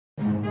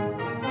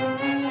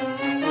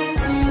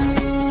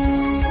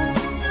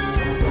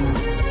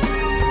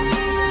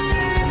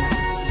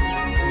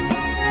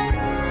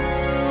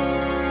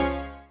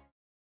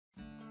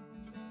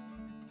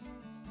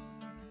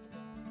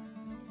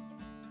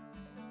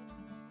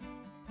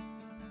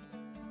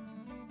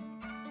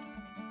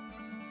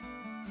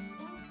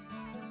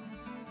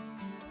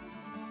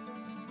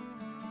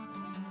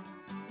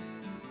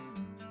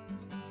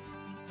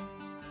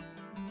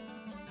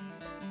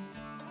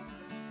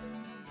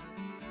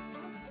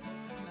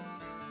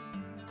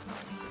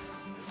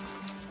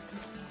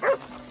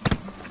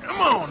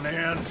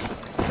man.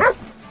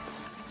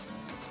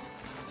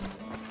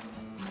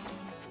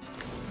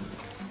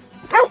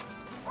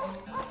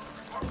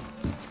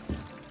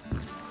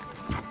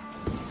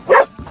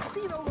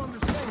 You don't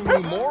understand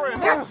me,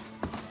 Moira.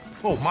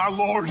 Oh, my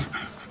lord.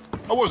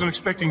 I wasn't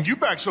expecting you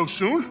back so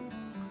soon.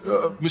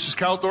 Mrs.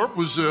 Calthorpe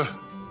was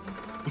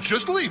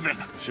just leaving.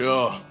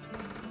 Sure.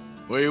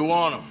 Where you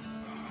want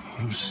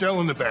him?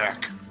 Selling the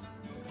back.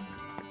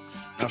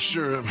 Now,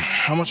 sure,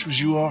 how much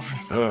was you offering?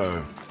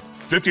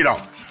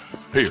 $50.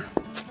 Here.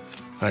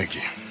 Thank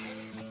you.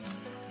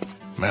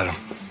 Madam.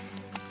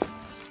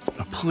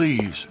 Now,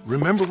 please,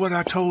 remember what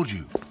I told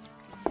you.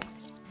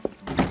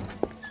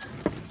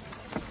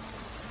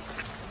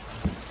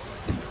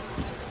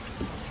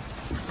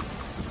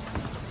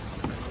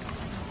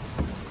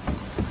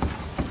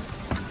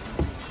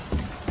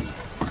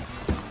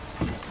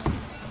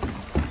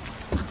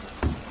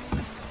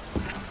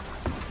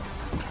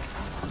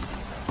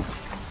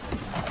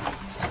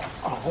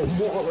 Oh,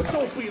 Moira,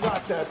 don't be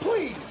like that,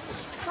 please.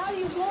 How do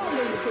you want me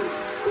to?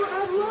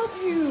 I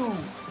love you.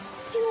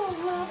 You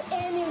don't love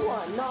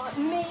anyone. Not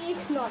me,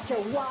 not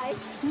your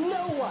wife,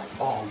 no one.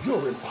 Oh,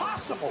 you're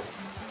impossible.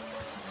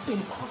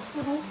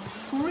 Impossible?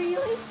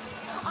 Really?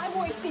 I've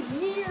wasted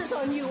years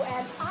on you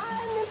and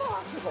I'm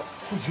impossible.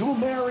 You're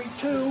married,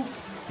 too.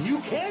 You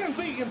can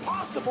be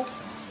impossible.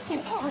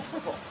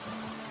 Impossible.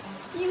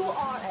 You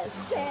are a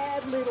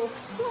sad little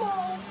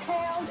small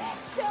town,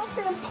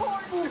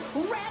 self-important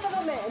rat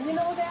of a man. You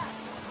know that?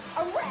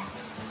 A rat.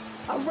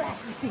 A rat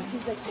who thinks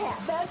he's a cat.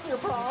 That's your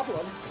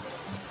problem.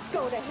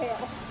 Go to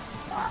hell.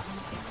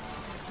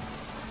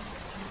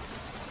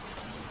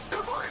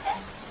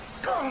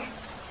 Come on.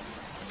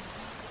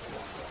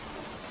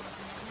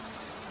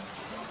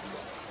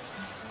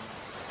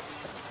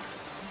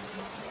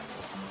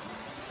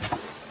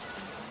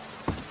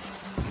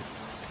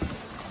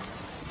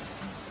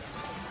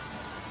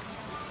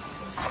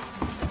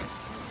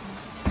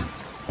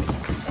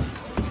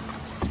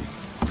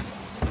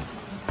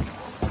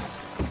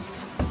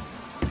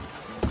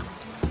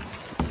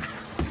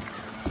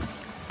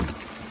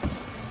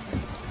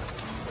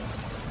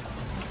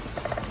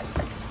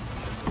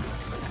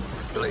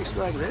 Place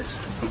like this,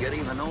 you get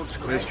even old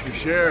scratch. Mr.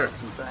 Sheriff.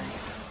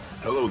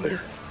 Hello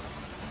there.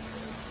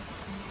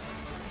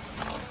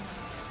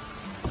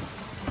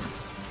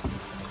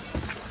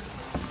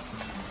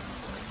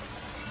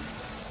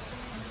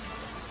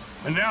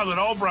 And now that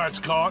Albright's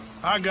caught,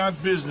 I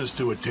got business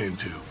to attend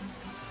to.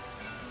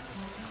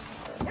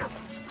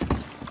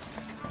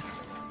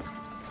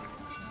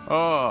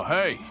 Oh,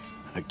 hey.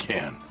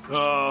 Again.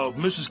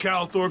 Mrs.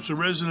 Calthorpe's a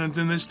resident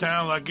in this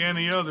town like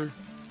any other.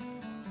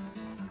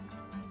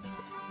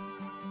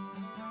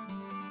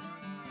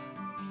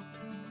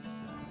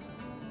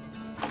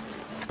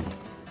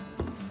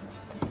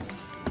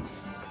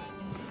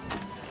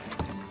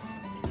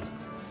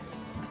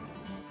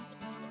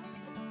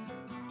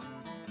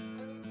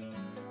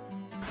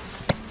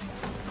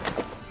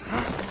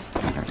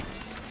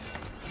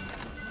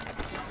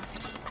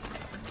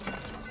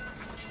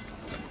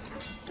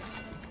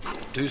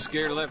 Too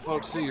scared to let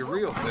folks see your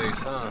real face,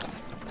 huh?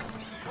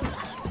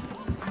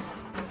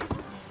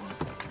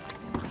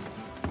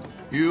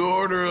 You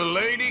order a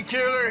lady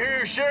killer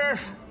here,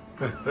 Sheriff?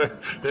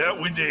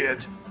 Yeah, we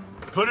did.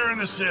 Put her in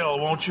the cell,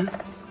 won't you?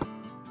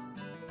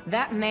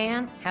 That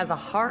man has a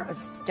heart of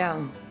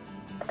stone.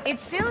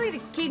 It's silly to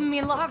keep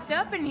me locked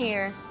up in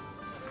here.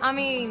 I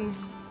mean,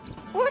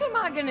 what am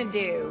I gonna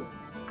do?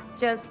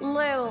 Just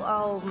little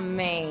old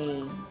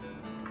me.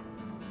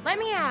 Let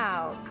me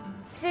out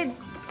to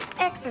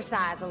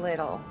exercise a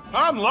little.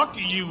 I'm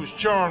lucky you was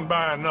charmed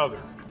by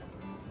another.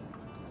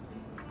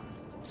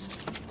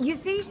 You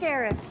see,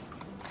 Sheriff,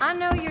 I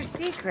know your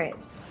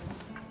secrets.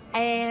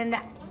 And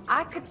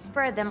I could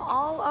spread them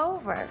all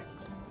over.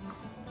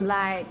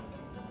 Like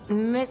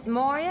Miss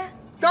Moira?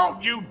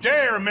 Don't you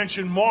dare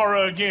mention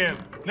Moira again.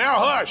 Now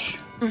hush.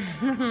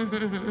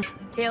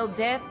 Till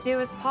death do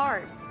us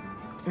part.